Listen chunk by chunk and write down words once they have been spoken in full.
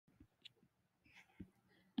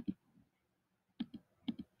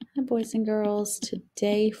boys and girls.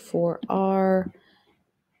 Today for our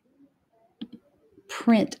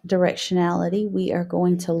print directionality, we are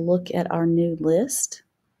going to look at our new list.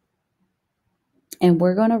 And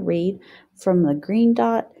we're going to read from the green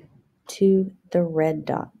dot to the red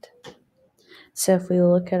dot. So if we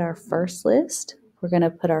look at our first list, we're going to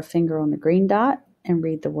put our finger on the green dot and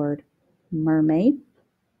read the word mermaid.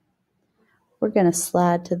 We're going to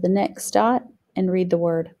slide to the next dot and read the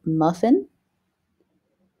word muffin.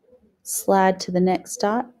 Slide to the next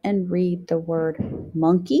dot and read the word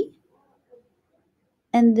monkey.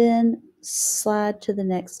 And then slide to the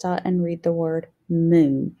next dot and read the word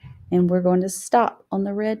moon. And we're going to stop on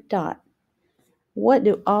the red dot. What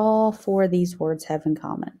do all four of these words have in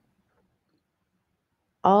common?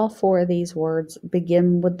 All four of these words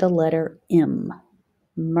begin with the letter M.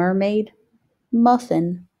 Mermaid,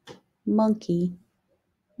 muffin, monkey,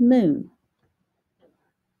 moon.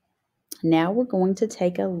 Now we're going to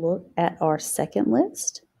take a look at our second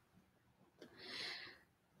list.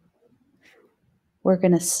 We're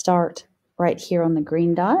going to start right here on the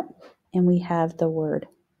green dot, and we have the word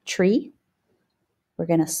tree. We're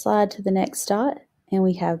going to slide to the next dot, and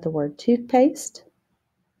we have the word toothpaste.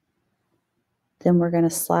 Then we're going to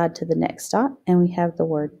slide to the next dot, and we have the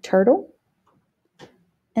word turtle.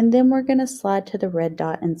 And then we're going to slide to the red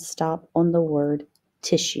dot and stop on the word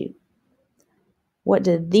tissue. What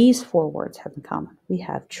do these four words have in common? We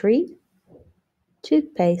have tree,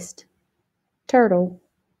 toothpaste, turtle,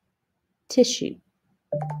 tissue.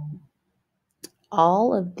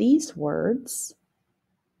 All of these words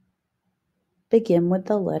begin with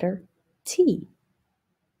the letter T.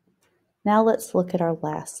 Now let's look at our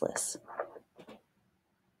last list.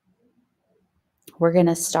 We're going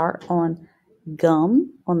to start on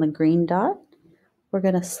gum on the green dot. We're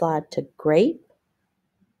going to slide to grape.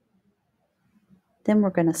 Then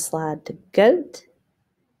we're going to slide to goat.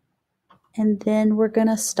 And then we're going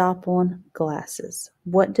to stop on glasses.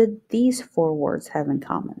 What did these four words have in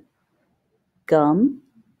common? Gum,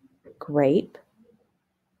 grape,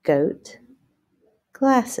 goat,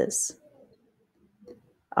 glasses.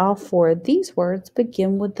 All four of these words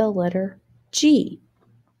begin with the letter G.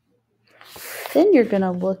 Then you're going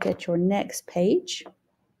to look at your next page,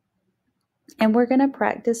 and we're going to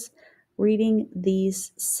practice reading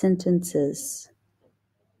these sentences.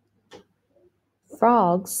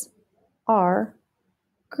 Frogs are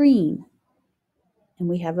green, and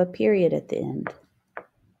we have a period at the end.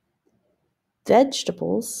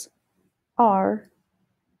 Vegetables are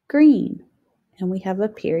green, and we have a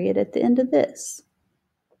period at the end of this.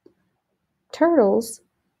 Turtles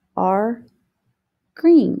are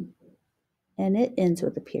green, and it ends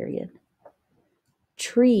with a period.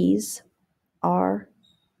 Trees are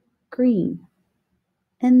green,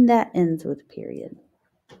 and that ends with a period.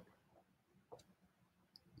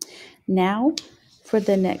 Now, for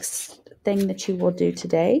the next thing that you will do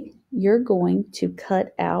today, you're going to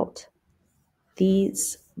cut out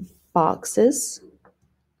these boxes,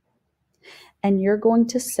 and you're going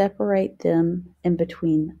to separate them in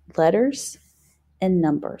between letters and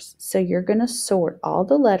numbers. So you're going to sort all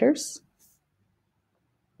the letters.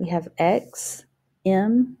 We have X,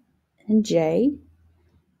 M, and J,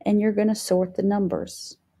 and you're going to sort the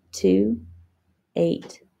numbers 2,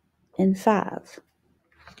 8, and 5.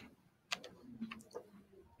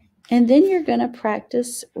 And then you're going to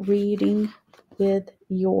practice reading with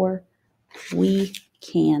your We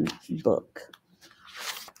Can book.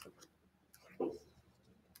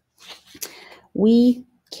 We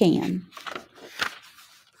can.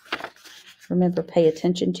 Remember, pay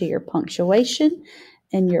attention to your punctuation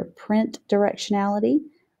and your print directionality.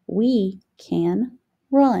 We can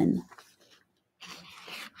run.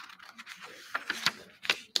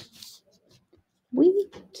 We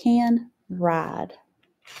can ride.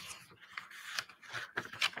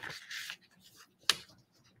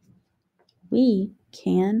 We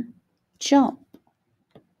can jump.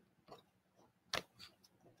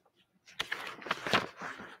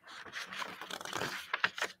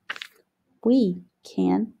 We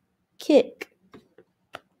can kick.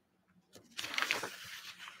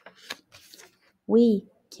 We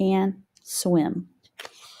can swim.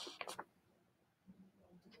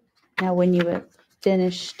 Now, when you have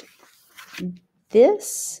finished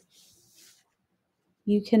this,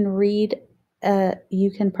 you can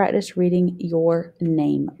practice reading your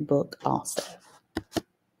name book also.